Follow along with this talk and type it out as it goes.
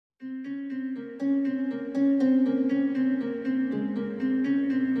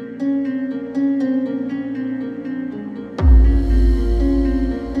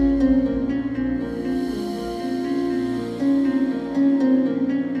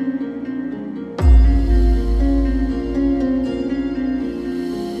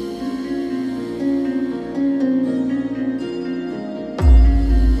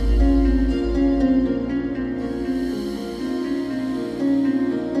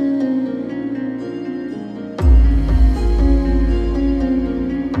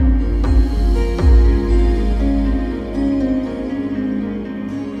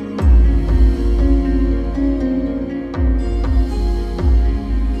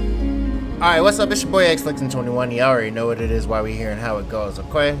Alright, what's up? It's your boy XLexin21. You already know what it is, why we here, and how it goes.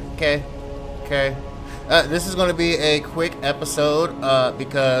 Okay. This is going to be a quick episode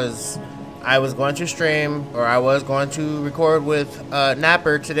because I was going to stream, or I was going to record with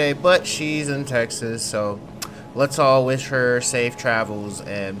Napper today, but she's in Texas, so let's all wish her safe travels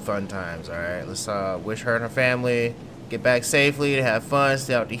and fun times. Alright, let's wish her and her family get back safely, to have fun,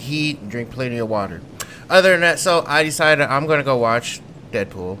 stay out the heat, and drink plenty of water. Other than that, so I decided I'm going to go watch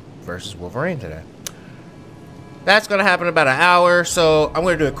Deadpool versus Wolverine today. That's going to happen in about an hour, so I'm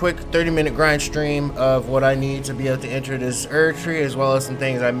going to do a quick 30-minute grind stream of what I need to be able to enter this Erd tree, as well as some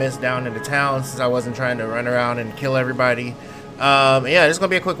things I missed down in the town since I wasn't trying to run around and kill everybody. Yeah, this is going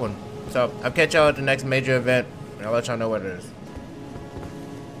to be a quick one. So I'll catch y'all at the next major event, and I'll let y'all know what it is.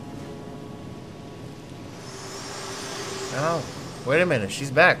 Oh, wait a minute. She's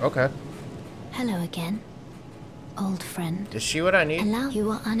back. Okay. Hello again, old friend. Is she what I need?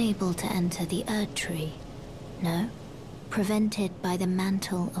 You are unable to enter the Erd tree. No? Prevented by the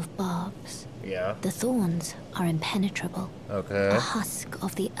mantle of barbs. Yeah. The thorns are impenetrable. Okay. A husk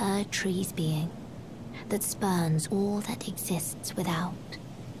of the Erd tree's being that spurns all that exists without.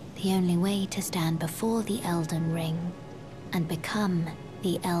 The only way to stand before the Elden Ring and become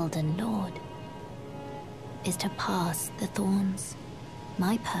the Elden Lord is to pass the thorns.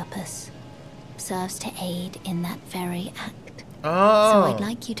 My purpose serves to aid in that very act. Oh. So I'd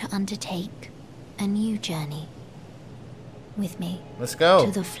like you to undertake a new journey with me. Let's go.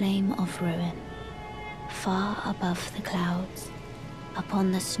 To the flame of ruin, far above the clouds,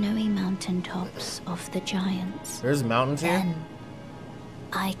 upon the snowy mountain tops of the giants. There's mountains here? Then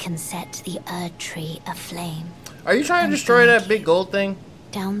I can set the Erd tree aflame. Are you trying to destroy that big gold thing?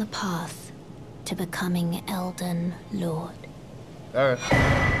 Down the path to becoming Elden Lord.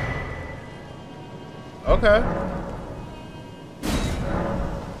 Okay. Okay.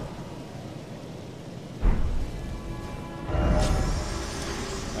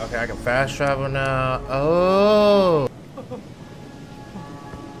 Okay, I can fast travel now. Oh.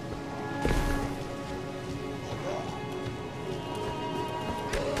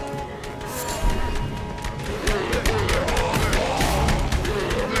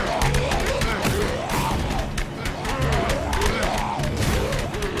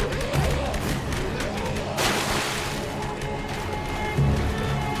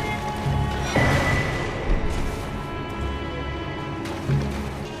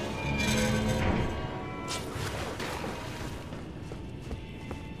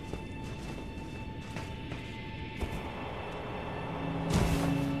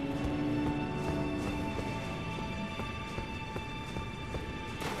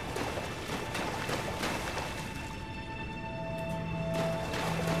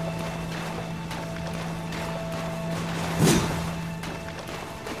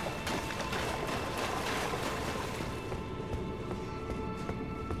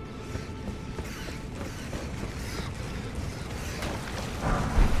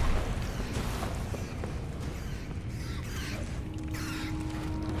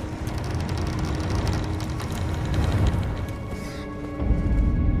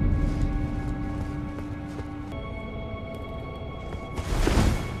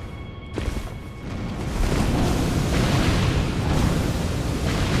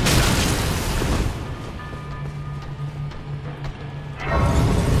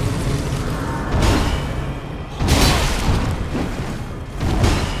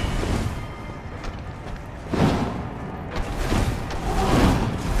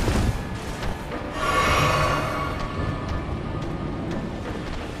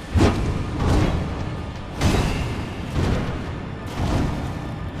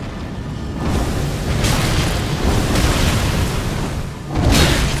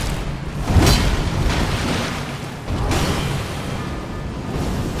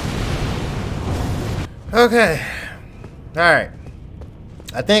 Okay. Alright.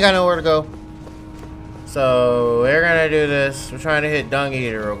 I think I know where to go. So, we're gonna do this. We're trying to hit Dung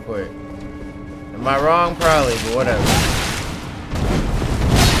Eater real quick. Am I wrong? Probably, but whatever.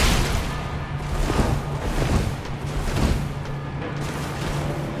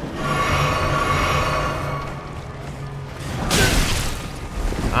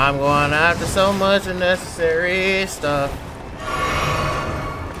 I'm going after so much unnecessary stuff.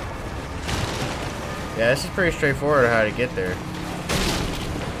 Yeah, this is pretty straightforward how to get there.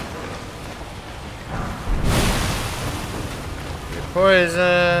 Get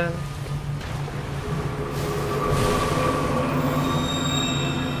poison.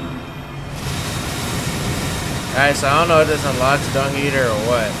 Alright, so I don't know if this unlocks Dung Eater or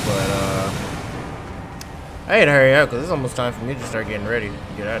what, but I need to hurry up because it's almost time for me to start getting ready to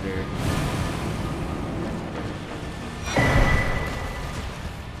get out of here.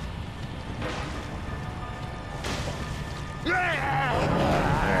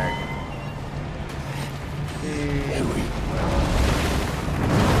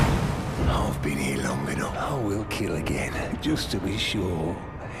 I've been here long enough. I will kill again, just to be sure.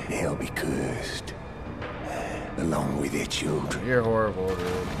 They'll be cursed, along with their children. You're horrible, dude.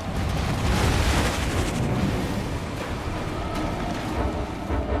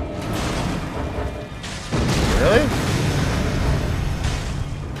 Really?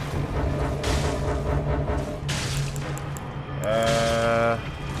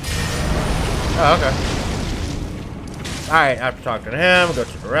 Oh, okay. Alright, after talking to him, we go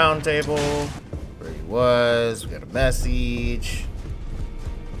to the round table. Where he was. We got a message.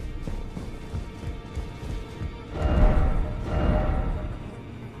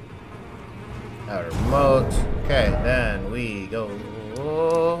 Our remote. Okay, then we go.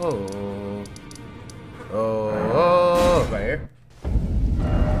 Oh, right here.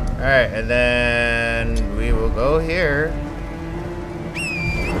 Alright, and then we will go here.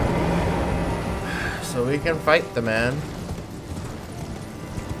 So we can fight the man.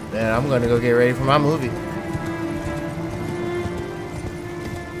 Then I'm gonna go get ready for my movie.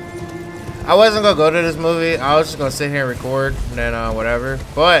 I wasn't gonna go to this movie. I was just gonna sit here and record and then whatever.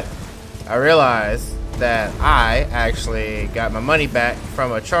 But I realized that I actually got my money back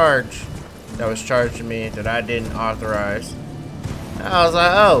from a charge that was charged to me that I didn't authorize. And I was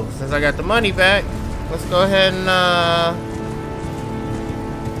like, oh, since I got the money back, let's go ahead and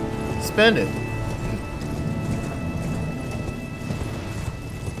spend it.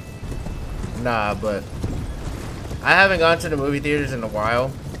 Nah, but I haven't gone to the movie theaters in a while.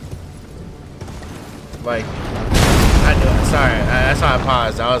 Like, that's why I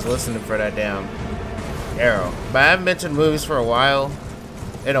paused. I was listening for that damn arrow. But I haven't been to the movies for a while.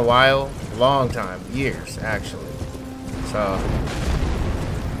 Long time. Years, actually. So,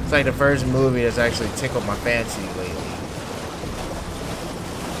 it's like the first movie that's actually tickled my fancy lately.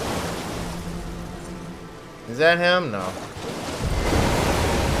 Is that him? No.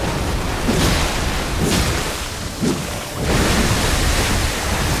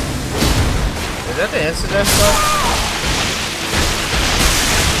 Is that the incident stuff?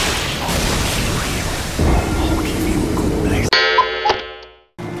 I'll give you a good blessing.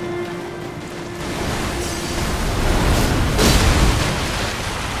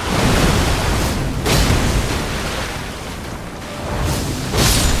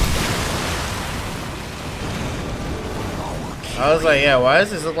 I was like, yeah, why does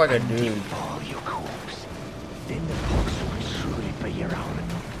this look like a dude?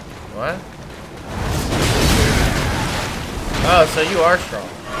 What? Oh, so you are strong.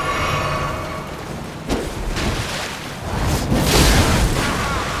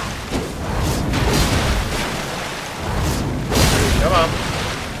 Come on.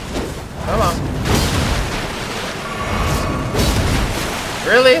 Come on.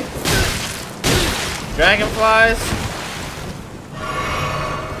 Really? Dragonflies?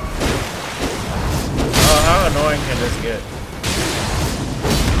 Oh, how annoying can this get?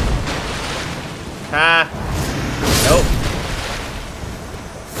 Ha! Nope.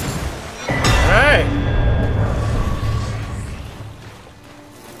 Alright.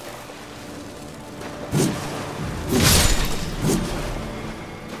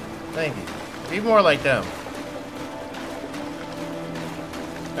 Thank you. Be more like them.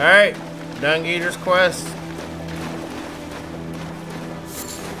 Alright. Done Gator's quest.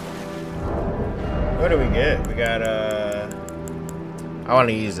 What do we get? We got, I want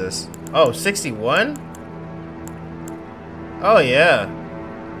to use this. Oh, 61? Oh, yeah.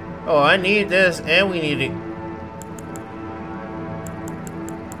 Oh, I need this, and we need it.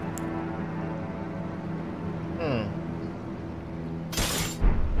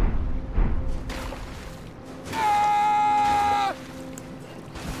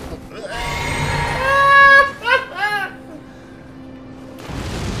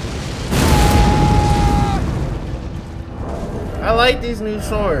 I like these new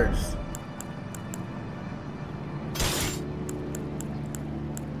swords.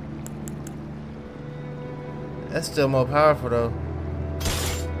 That's still more powerful though.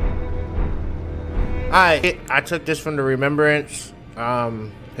 I took this from the Remembrance,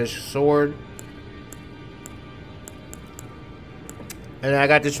 his sword. And I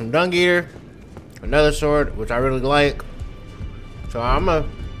got this from Dungeater, another sword, which I really like. So I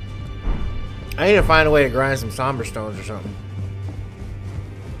need to find a way to grind some Somber Stones or something.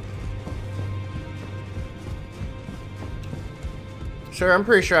 Sir, I'm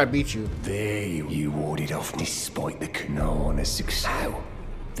pretty sure I beat you. There you warded off despite the Knarner's success. How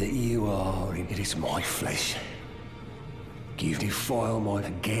that you are in it is my flesh. Give defile mine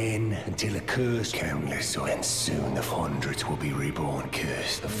again until a curse countless, and soon the hundreds will be reborn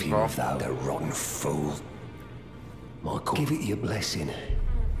cursed. A few of thou, the rotten fool. Michael, give it your blessing.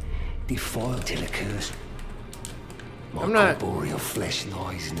 defile till a curse. My I'm not- corporeal flesh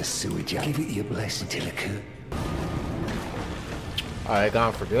lies in the sewage. Give it your blessing till a curse. Alright,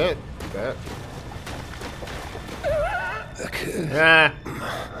 gone for good. Bet. A curse. Ah.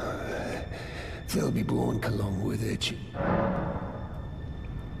 They'll be born along with it.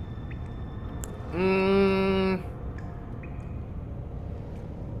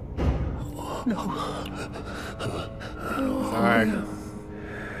 Sorry.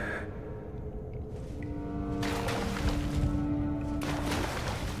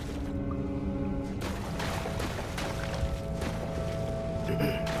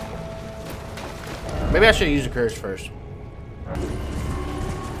 Maybe I should use the curse first.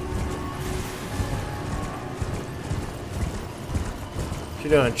 What you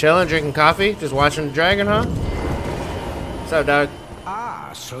doing? Chilling, drinking coffee, just watching the dragon, huh? What's up, dog?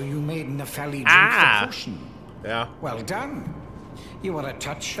 Ah, so you made Nepheli drink Ah. the potion. Yeah. Well done. You are a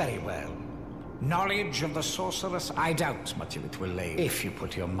touch very well. Knowledge of the sorceress, I doubt much of it will lay if you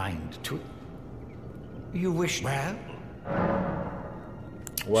put your mind to it. You wish well?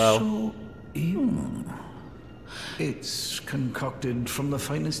 Well, So, it's concocted from the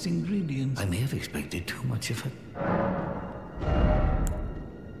finest ingredients. I may have expected too much of it.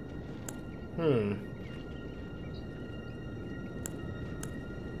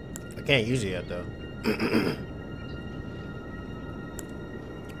 I can't use it yet, though.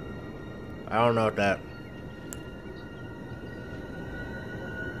 I don't know what that.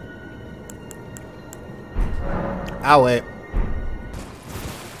 I'll wait.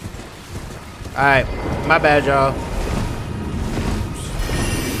 Alright, my bad, y'all.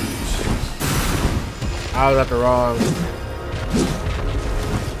 I was at the wrong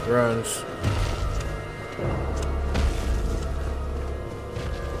runs.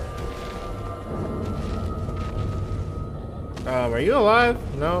 Are you alive?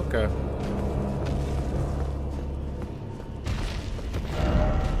 No? Okay.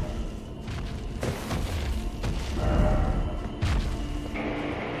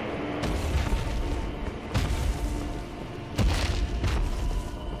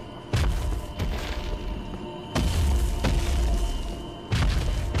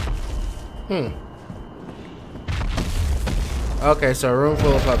 Okay, so a room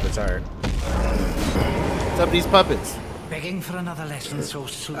full of puppets, alright. What's up with these puppets? Begging for another lesson so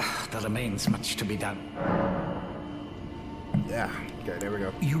soon. There remains much to be done. Yeah, okay, there we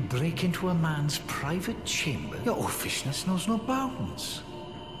go. You break into a man's private chamber. Your offishness knows no bounds.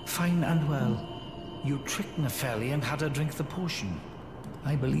 Fine and well. You tricked Nepheli and had her drink the potion.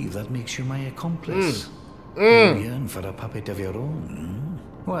 I believe that makes you my accomplice. You yearn for a puppet of your own.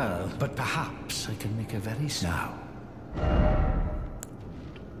 Well, but perhaps I can make a very now.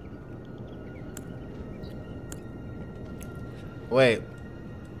 Wait.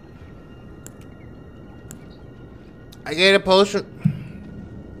 I get a potion.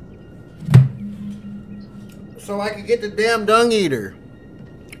 So I could get the damn dung eater.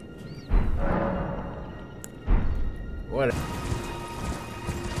 What?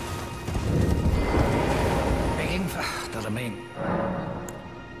 Begging for the remain.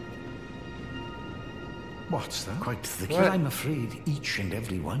 What's that? Quite the key. I'm afraid each and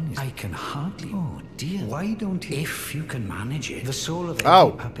every one is. I can hardly. Oh dear. Why don't you? If you can manage it, the soul of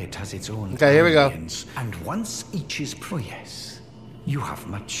every puppet has its own. Okay, here we go. And once each is. Oh yes. You have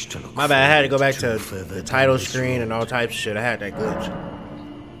much to look. My bad. I had to go back to further the title down this screen road. and all types of shit. I had that glitch.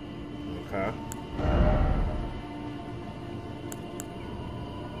 Okay.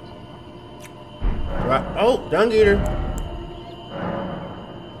 Right. Oh, dung eater.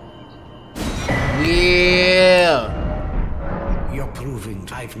 Yeah. You're proving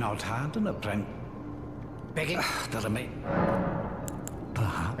I've not had an apprentice. Begging the remain.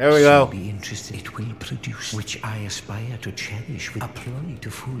 Perhaps There we go. you'll be interested. It will produce, which I aspire to cherish with a ploy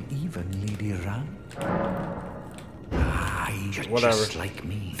to fool even Lady Ran. You're Whatever. just like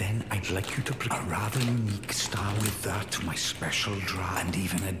me. Then I'd like you to bring a rather unique style with that, my special draw, and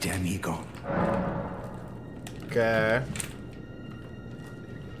even a demigod. Okay.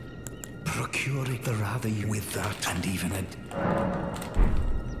 Procure it the rather you with that, and even a.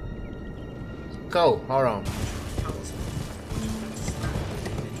 Go. Hold on.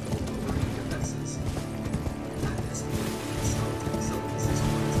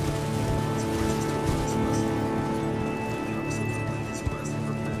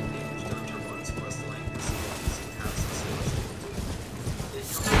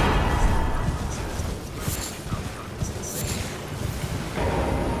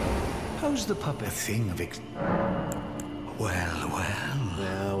 How's the puppet thing of it? Well,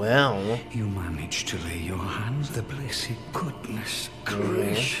 well. Well. You managed to lay your hands. The blessed goodness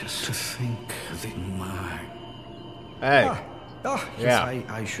gracious to think that my... Hey. Oh, yes, Yeah.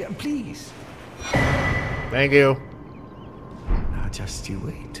 I should. Please. Thank you. Now just you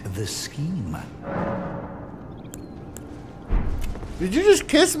wait. The scheme. Did you just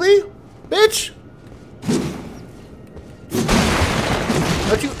kiss me, bitch?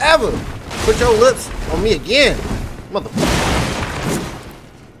 Don't you ever put your lips on me again, motherfucker.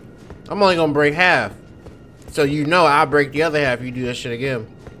 I'm only gonna break half. So you know I'll break the other half if you do that shit again.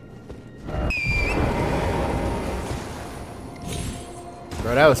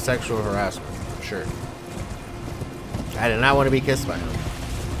 Bro, that was sexual harassment, for sure. I did not want to be kissed by him.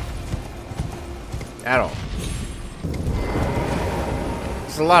 At all.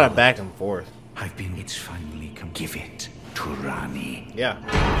 It's a lot of back and forth. I've been. It's finally come. Give it to Rani. Yeah,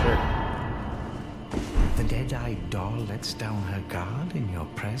 sure. The dead-eyed doll lets down her guard in your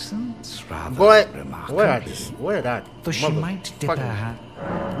presence. Rather What? remarkably. Where did I? Though she might dip her Motherfucking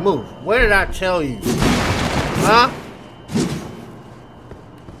hand. move. Where did I tell you? Huh?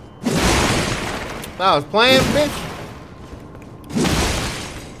 I was playing, bitch.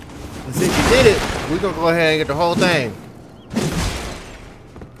 And since you did it, we gonna go ahead and get the whole thing.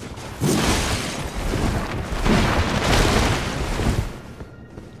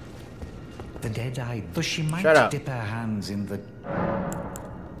 The dead-eyed. Though she might Shut up. dip her hands in the...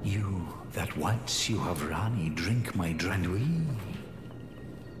 You, that once you have Rani, drink my and we...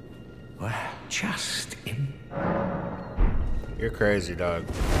 Well, just in... You're crazy, dog.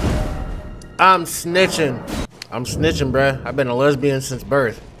 I'm snitching. I'm snitching, bruh. I've been a lesbian since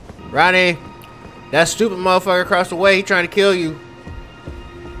birth. Ronnie, that stupid motherfucker across the way, he trying to kill you.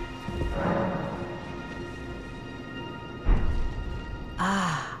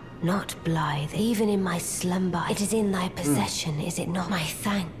 Not blithe, even in my slumber. It is in thy possession, is it not? My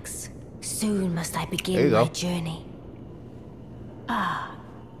thanks. Soon must I There you begin go. my journey.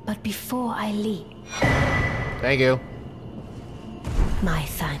 But before I leave, Thank you. my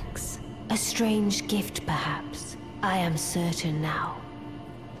thanks. A strange gift, perhaps. I am certain now.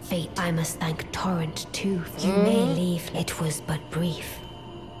 Fate, I must thank Torrent too. You may leave. It was but brief.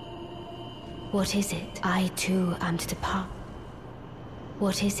 What is it? I too am to depart.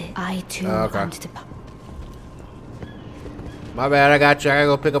 What is it? I too Okay. am to depart. My bad, I got you. I gotta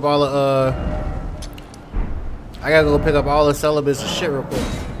go pick up all the, I gotta go pick up all the celibates and shit real quick.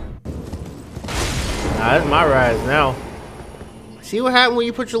 Nah, that's my rise now. See what happened when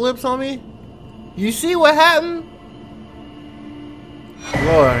you put your lips on me? You see what happened?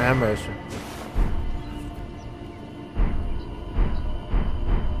 Lord have mercy.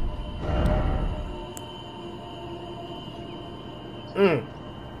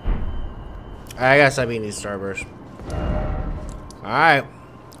 I gotta stop eating these Starbursts. Alright.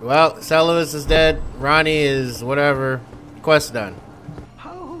 Well, Celis is dead. Ronnie is whatever. Quest done.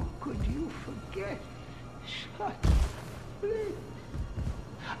 How could you forget such bliss?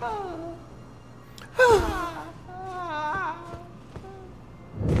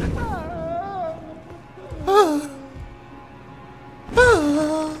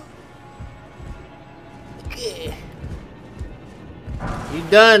 You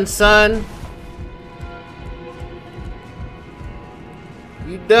done, son.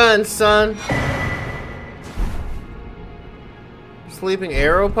 You done, son. Sleeping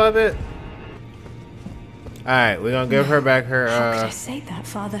arrow puppet? Alright, we're gonna give her back How could I her say that?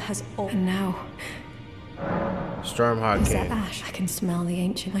 Father has all. And now, Stormhawk is that King. ash? I can smell the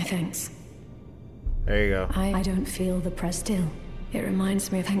ancient. My thanks. There you go. I don't feel the press still. It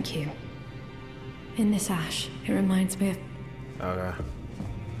reminds me of thank you. In this ash, it reminds me of. Okay.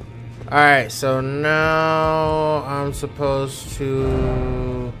 Alright, so now I'm supposed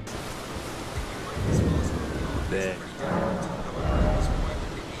to...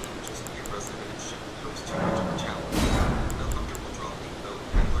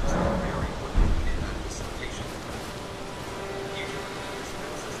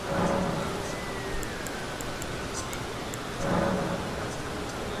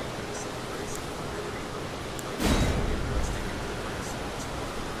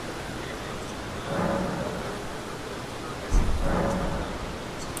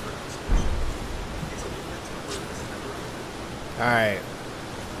 Alright.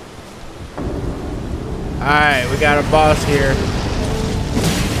 Alright, we got a boss here.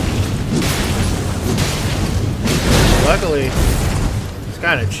 Luckily, it's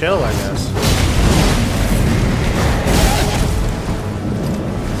kind of chill, I guess.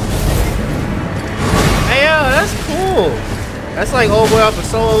 Hey, yo, that's cool. That's like old boy off of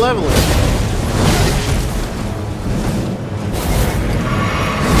solo leveling.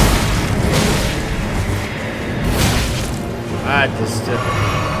 I just,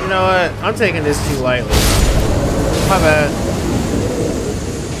 you know what? I'm taking this too lightly. My bad.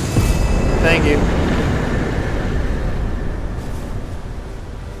 Thank you.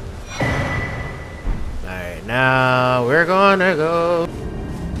 Alright, now we're gonna go.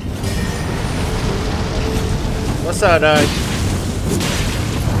 What's up, dog?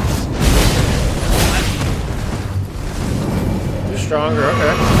 You're stronger,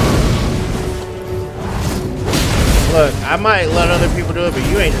 okay. Look, I might let other people do it, but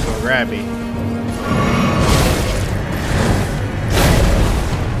you ain't just gonna grab me.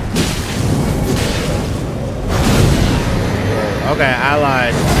 Okay, I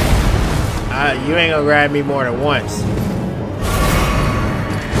lied. You ain't gonna grab me more than once.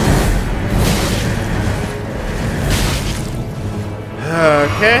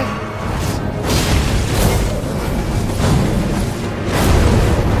 Okay.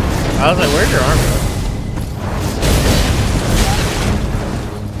 I was like, where's your arm go?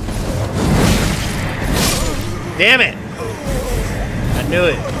 Damn it! I knew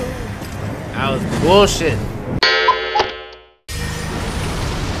it. I was bullshit.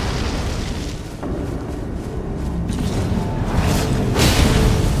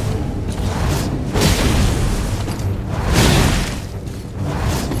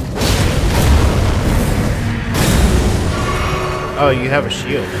 Oh, you have a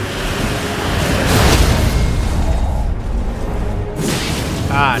shield.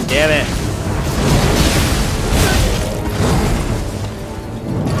 Ah, damn it.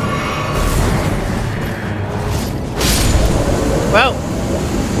 Well.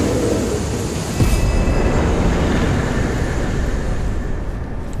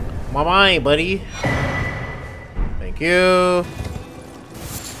 My mind, buddy. Thank you.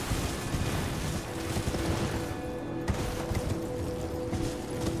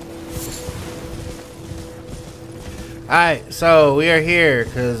 Alright, so we are here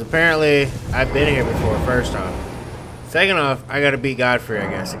because apparently I've been here before, first off. Second off, I gotta beat Godfrey, I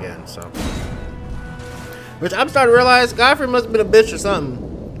guess, again, so. Which I'm starting to realize Godfrey must have been a bitch or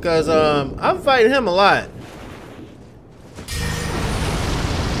something. Because I'm fighting him a lot.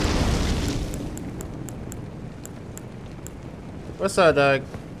 What's up, dog?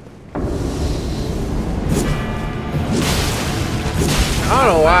 I don't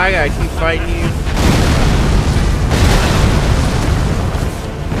know why I gotta keep fighting you.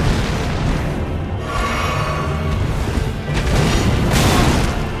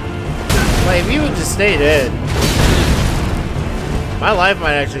 Like, if you would just stay dead, my life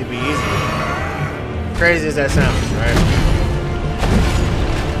might actually be easier. Crazy as that sounds, right?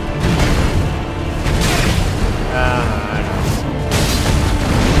 I know.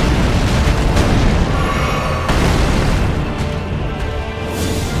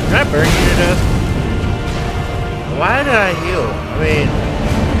 Can I burn you to death? Why did I heal? I mean,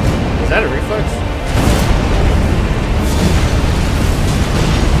 is that a reflex?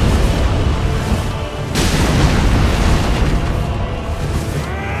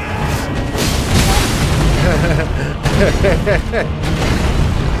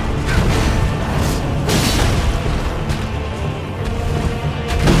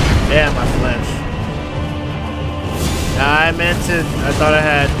 Damn, I flinched. Nah, I meant to. I thought I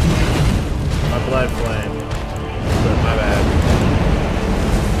had my blood flame. But my bad.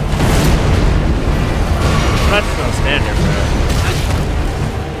 I'm not just gonna stand here forever.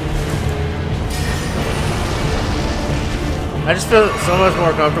 I just feel so much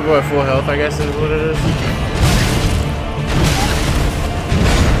more comfortable at full health, I guess is what it is.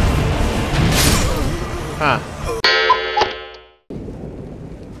 Huh.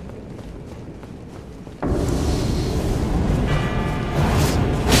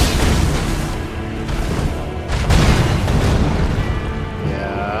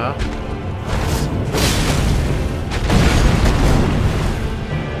 Yeah.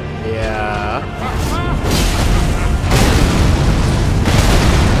 Yeah.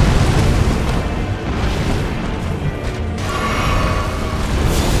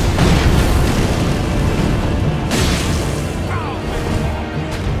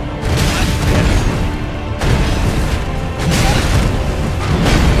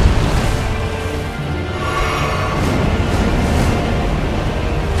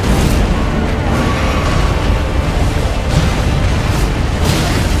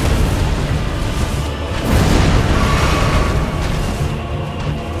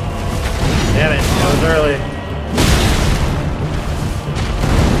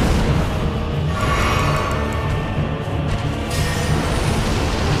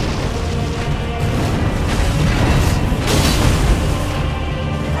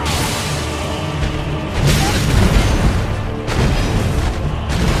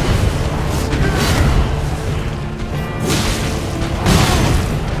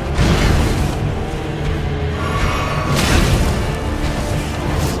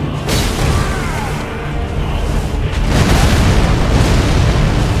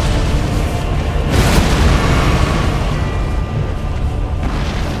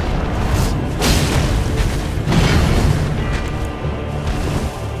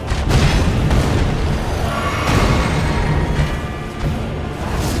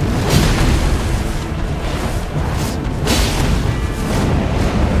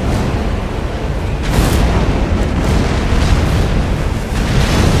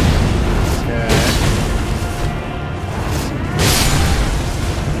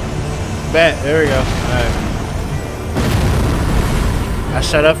 Bet. There we go. Alright. I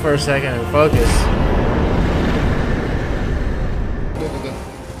shut up for a second and focus.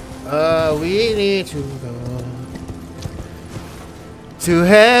 We need to go to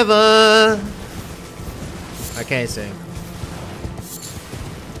heaven. I can't sing.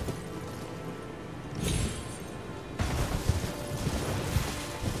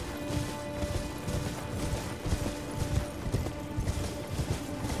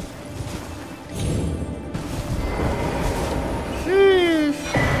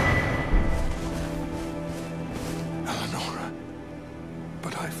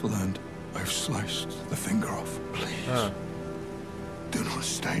 I've sliced the finger off. Please. Do not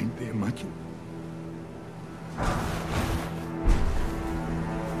stain the Immaculate.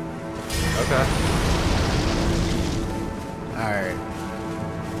 Okay. Alright.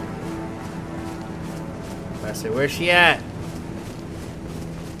 I say, where's she at?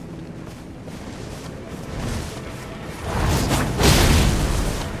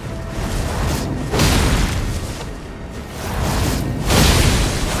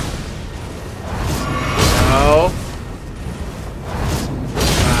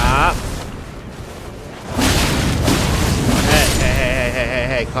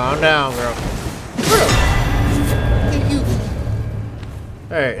 Calm down, girl.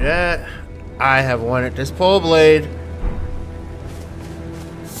 Alright, that I have wanted this pole blade.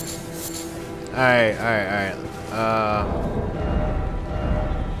 Alright.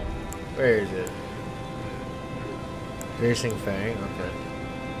 Where is it? Piercing Fang, okay.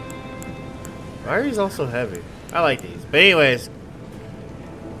 Why are these all so heavy? I like these. But anyways.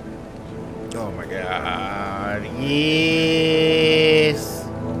 Oh my god. Yes.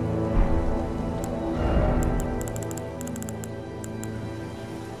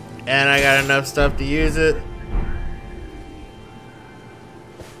 And I got enough stuff to use it.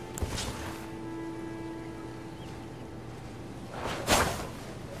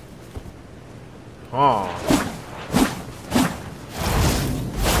 Oh.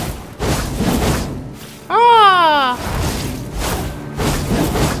 Ah.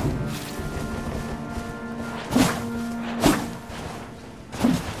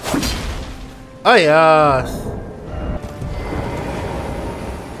 Oh yeah.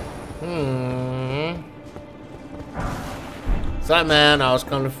 What's up, man? I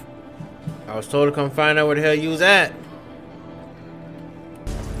was told to come find out where the hell you was at.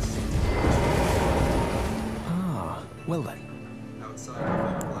 Ah, well then.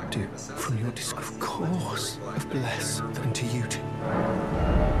 Do from your disc, of course, of bless unto you too.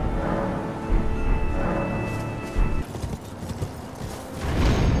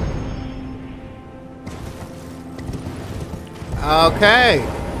 Okay,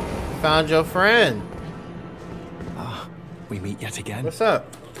 found your friend. We meet yet again. What's up?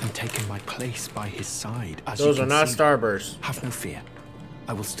 I'm taking my place by his side. As Those you are can not see. Starbursts. Have no fear.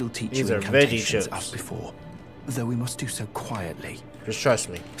 I will still teach These you are veggie incantations chips. as before, though we must do so quietly, Just trust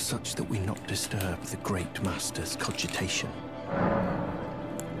me. such that we not disturb the great master's cogitation.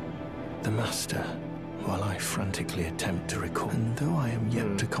 The master, while I frantically attempt to recall, and though I am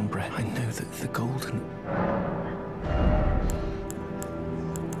yet to comprehend, I know that the golden.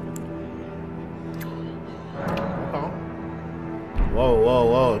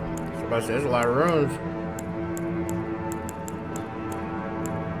 Whoa. There's a lot of runes.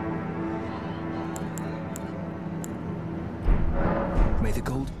 May the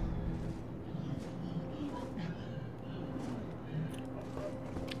gold.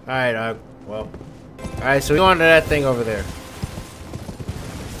 Alright, well. Alright, so we go on to that thing over there.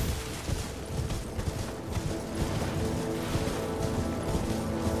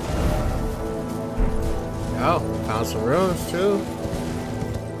 Oh, found some ruins too.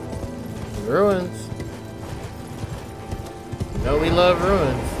 Ruins. You know we love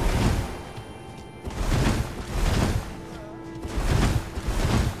ruins.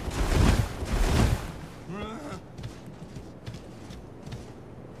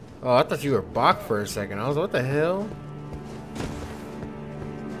 Oh, I thought you were Bach for a second. I was, what the hell?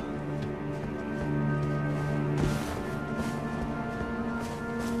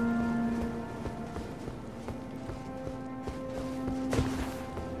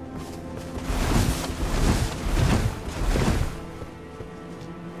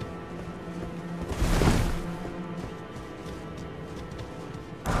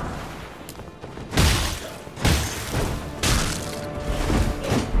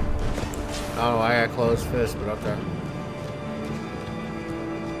 Oh, I got closed fist, but okay.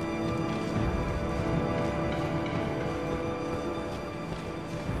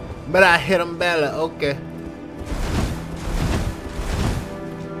 But I hit him better, okay.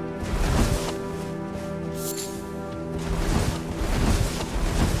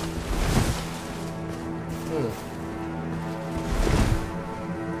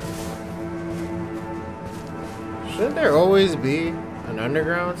 always be an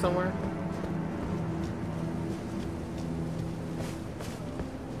underground somewhere?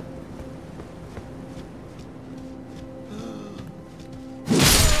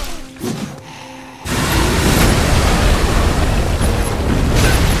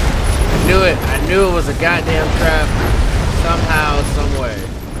 I knew it was a goddamn trap somehow, some way.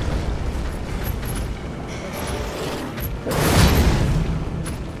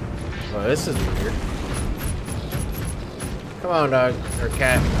 Oh, this is weird. Come on, dog. Or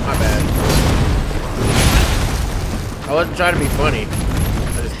cat. My bad. I wasn't trying to be funny. I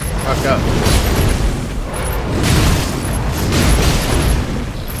just fucked up.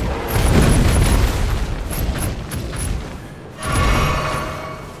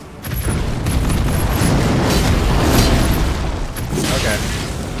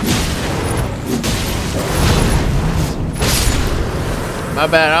 My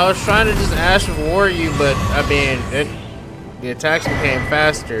bad. I was trying to just Ash of War you, but I mean, the attacks became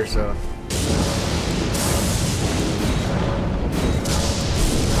faster, so.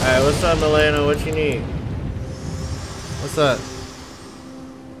 Alright, what's up, Milena? What you need? What's up?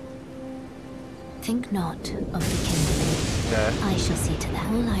 Think not of the kindling. Okay. I shall see to that.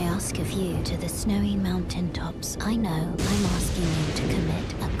 All I ask of you to the snowy mountain tops, I know I'm asking you to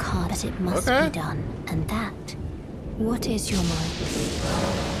commit a card, but it must be done. And that, what is your mind?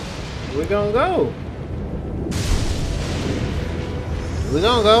 We gonna go. We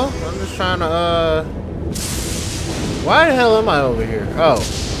gonna go. I'm just trying to, why the hell am I over here? Oh,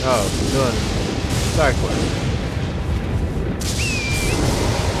 doing side quests.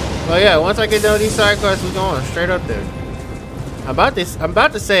 Well, yeah, once I get done with these side quests, we're going straight up there. I'm about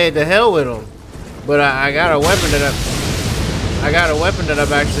to say the hell with them, but I got a weapon that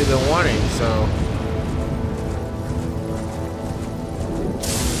I've actually been wanting, so.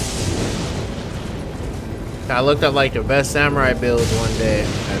 I looked up like the best samurai builds one day.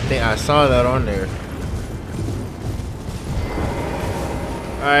 I think I saw that on there.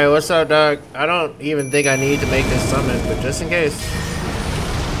 Alright, what's up, dog? I don't even think I need to make this summon, but just in case.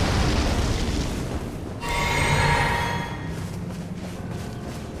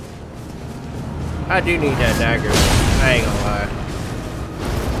 I do need that dagger. I ain't gonna lie.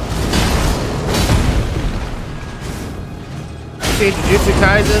 You see Jujutsu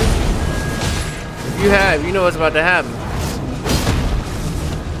Kaisen? If you have, you know what's about to happen.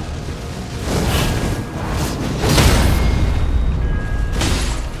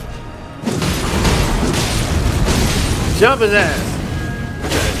 Jump his ass.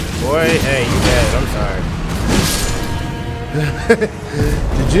 Boy, hey, you dead. I'm sorry.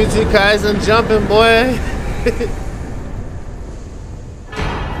 Jujutsu Kaisen jumping, boy.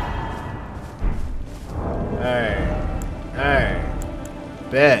 Alright.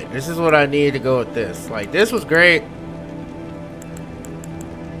 Bet. This is what I need to go with this. Like, this was great.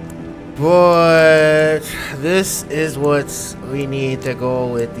 But this is what we need to go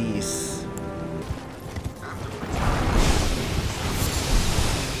with these.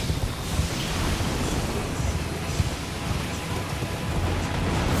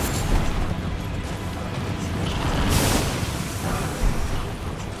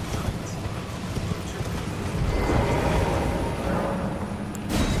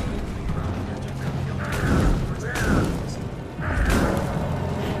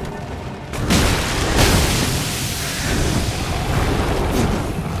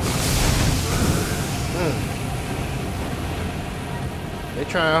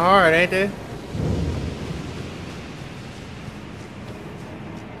 Trying hard, ain't they?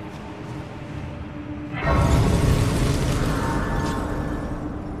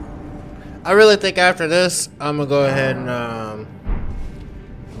 I really think after this, I'm gonna go ahead and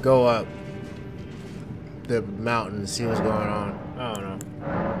go up the mountain and see what's going on. I don't know.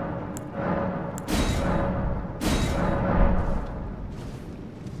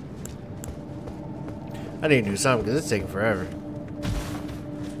 I need to do something because it's taking forever.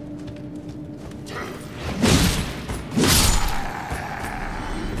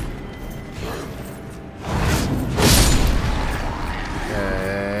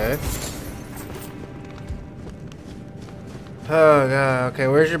 Oh god, okay,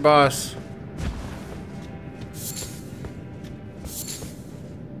 where's your boss?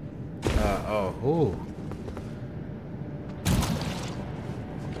 Ooh.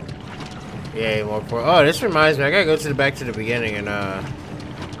 Yeah, more for. Oh, this reminds me, I gotta go to the back to the beginning and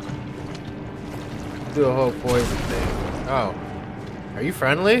do a whole poison thing. Oh. Are you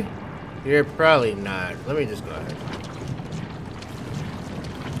friendly? You're probably not. Let me just go ahead.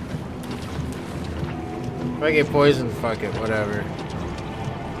 If I get poisoned, fuck it, whatever.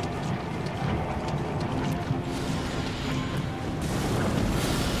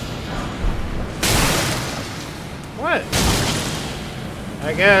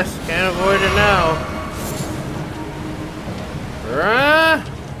 I guess. Can't avoid it now. Rah!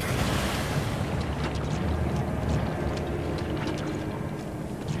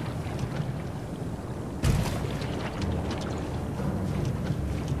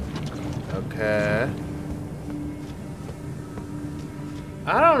 Okay.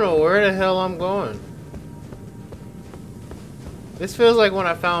 I don't know where the hell I'm going. This feels like when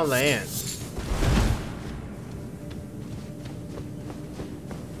I found the ants.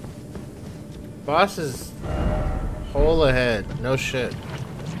 Boss is hole ahead. No shit.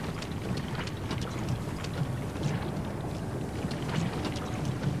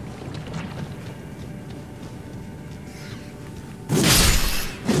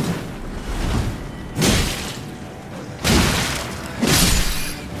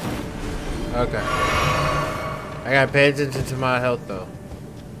 Okay. I gotta pay attention to my health though.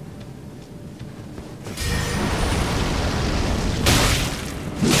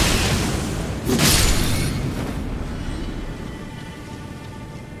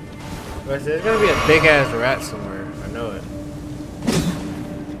 But there's gonna be a big ass rat somewhere. I know it.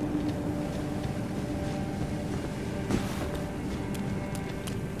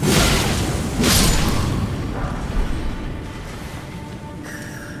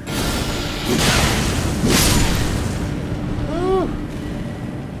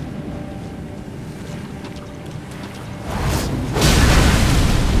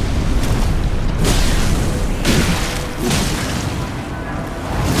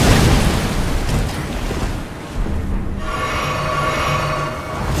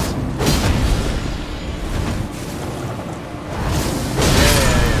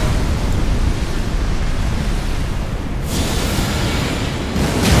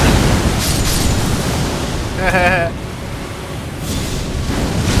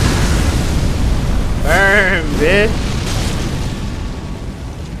 Burn, bitch.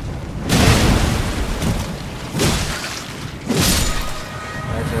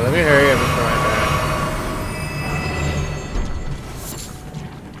 Actually, let me hurry up before I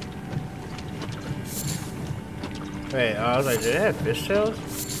die. Wait, I was like, did it have fishtails?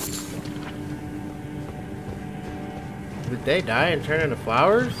 Did they die and turn into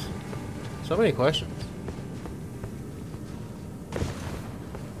flowers? So many questions.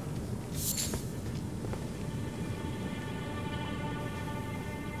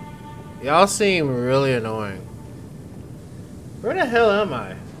 Y'all seem really annoying. Where the hell am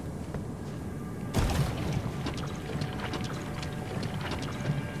I?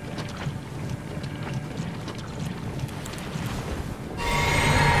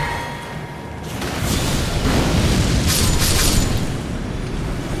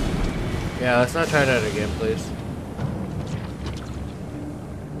 Yeah, let's not try that again, please.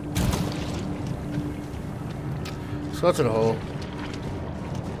 Let's go to the hole.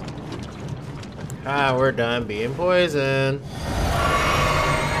 Ah, we're done being poisoned.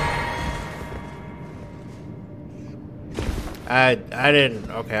 I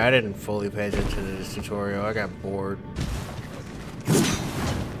didn't fully pay attention to this tutorial. I got bored. You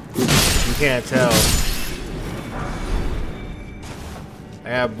can't tell. I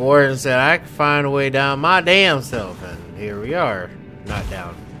got bored and said I could find a way down my damn self, and here we are. Not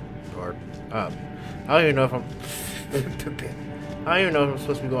down or up. I don't even know if I'm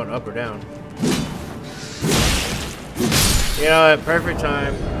supposed to be going up or down. You know, at perfect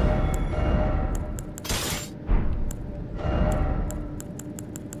time.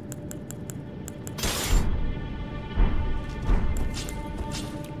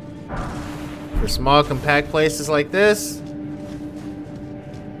 For small, compact places like this.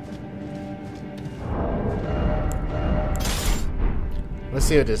 Let's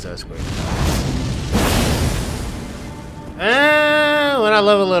see what this does quick. When I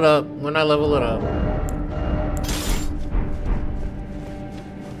level it up. When I level it up.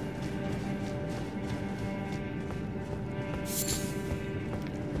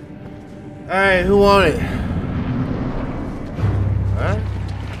 Alright, who won it? What?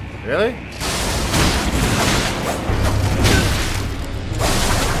 Really?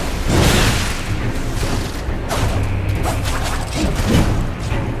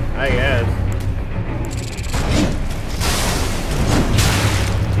 I guess.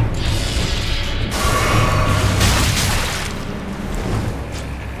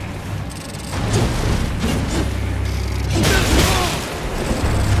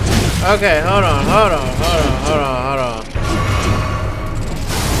 Okay, hold on.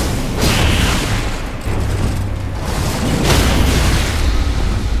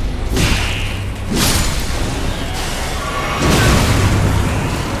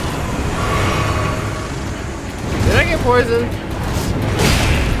 Did I get poisoned?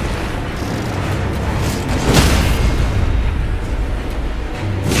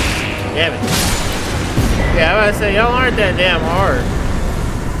 Damn it. Yeah, I was about to say, y'all aren't that damn hard.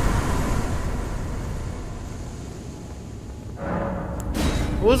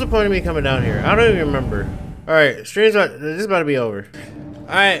 What was the point of me coming down here? I don't even remember. Alright, stream's about, this is about to be over.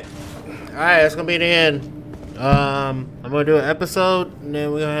 Alright, that's gonna be the end. I'm gonna do an episode, and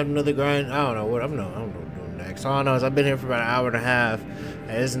then we're gonna have another grind. I don't know what I'm doing next. All I know is I've been here for about an hour and a half, and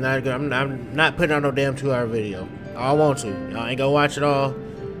it's not good. I'm not putting out no damn 2-hour video. I want to. Y'all ain't gonna watch it all.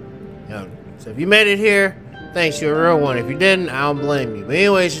 So if you made it here, thanks, you're a real one. If you didn't, I don't blame you. But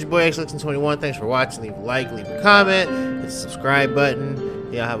anyways, it's your boy XLixon21. Thanks for watching. Leave a like, leave a comment, hit the subscribe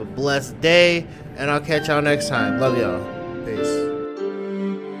button. Y'all have a blessed day, and I'll catch y'all next time. Love y'all. Peace.